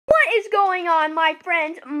going on, my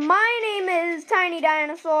friends? My name is Tiny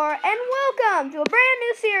Dinosaur, and welcome to a brand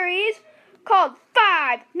new series called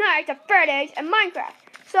Five Nights at Freddy's and Minecraft.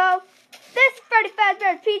 So, this Freddy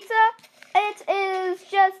Fazbear's Pizza, it is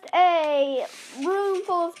just a room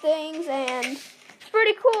full of things, and it's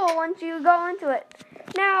pretty cool once you go into it.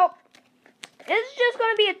 Now, this is just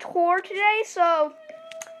going to be a tour today, so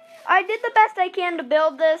I did the best I can to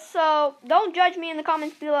build this, so don't judge me in the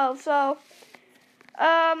comments below. So,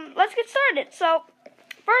 let's get started. So,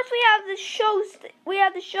 first we have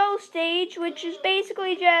the show stage, which is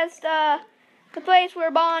basically just the place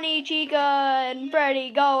where Bonnie, Chica, and Freddy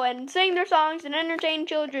go and sing their songs and entertain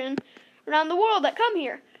children around the world that come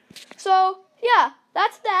here. So, yeah,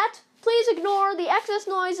 that's that. Please ignore the excess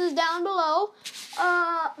noises down below.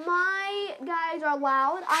 My guys are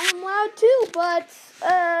loud. I am loud too, but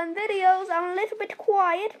in videos I'm a little bit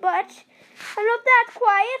quiet, but I'm not that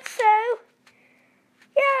quiet, so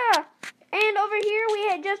yeah. And over here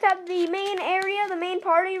we just have the main area, the main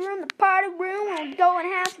party room, the party room where we go and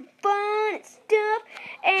have some fun and stuff.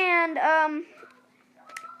 And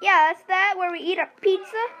yeah, that's that, where we eat our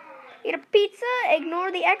pizza.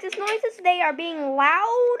 Ignore the excess noises. They are being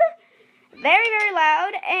loud. Very, very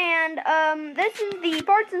loud. And this is the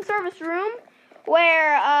parts and service room,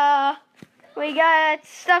 where we got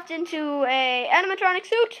stuffed into a animatronic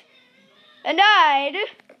suit and died.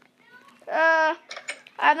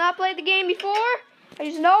 I've not played the game before. I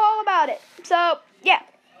just know all about it. So, yeah.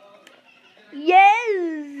 Yes,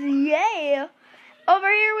 yeah. Over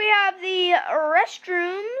here we have the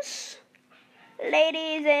restrooms.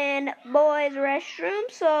 Ladies and boys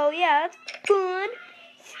restrooms. So, yeah, that's fun.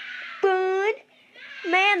 Fun.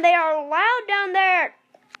 Man, they are loud down there.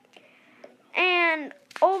 And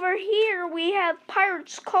over here we have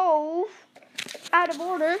Pirate's Cove. Out of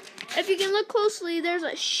order. If you can look closely, there's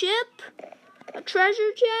a ship, a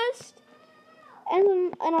treasure chest,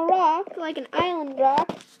 and a rock, like an island rock.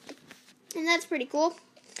 And that's pretty cool.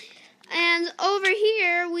 And over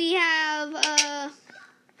here we have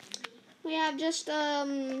just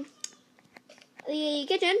the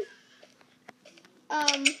kitchen.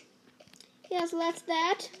 Yeah, so that's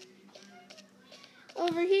that.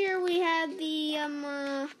 Over here we have the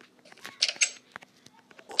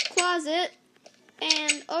closet.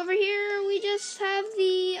 And over here we just have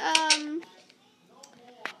the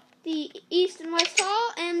east and west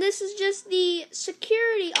hall, and this is just the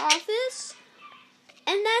security office.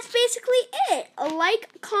 And that's basically it.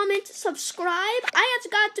 Like, comment, subscribe. I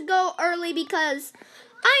have got to go early because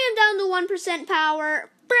I am down to 1%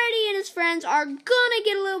 power. Freddy and his friends are gonna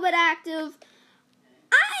get a little bit active.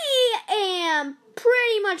 I am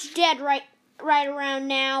pretty much dead right around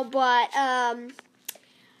now, but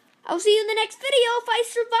I'll see you in the next video if I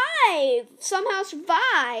somehow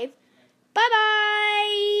survive.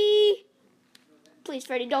 Bye-bye. Please,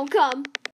 Freddy, don't come.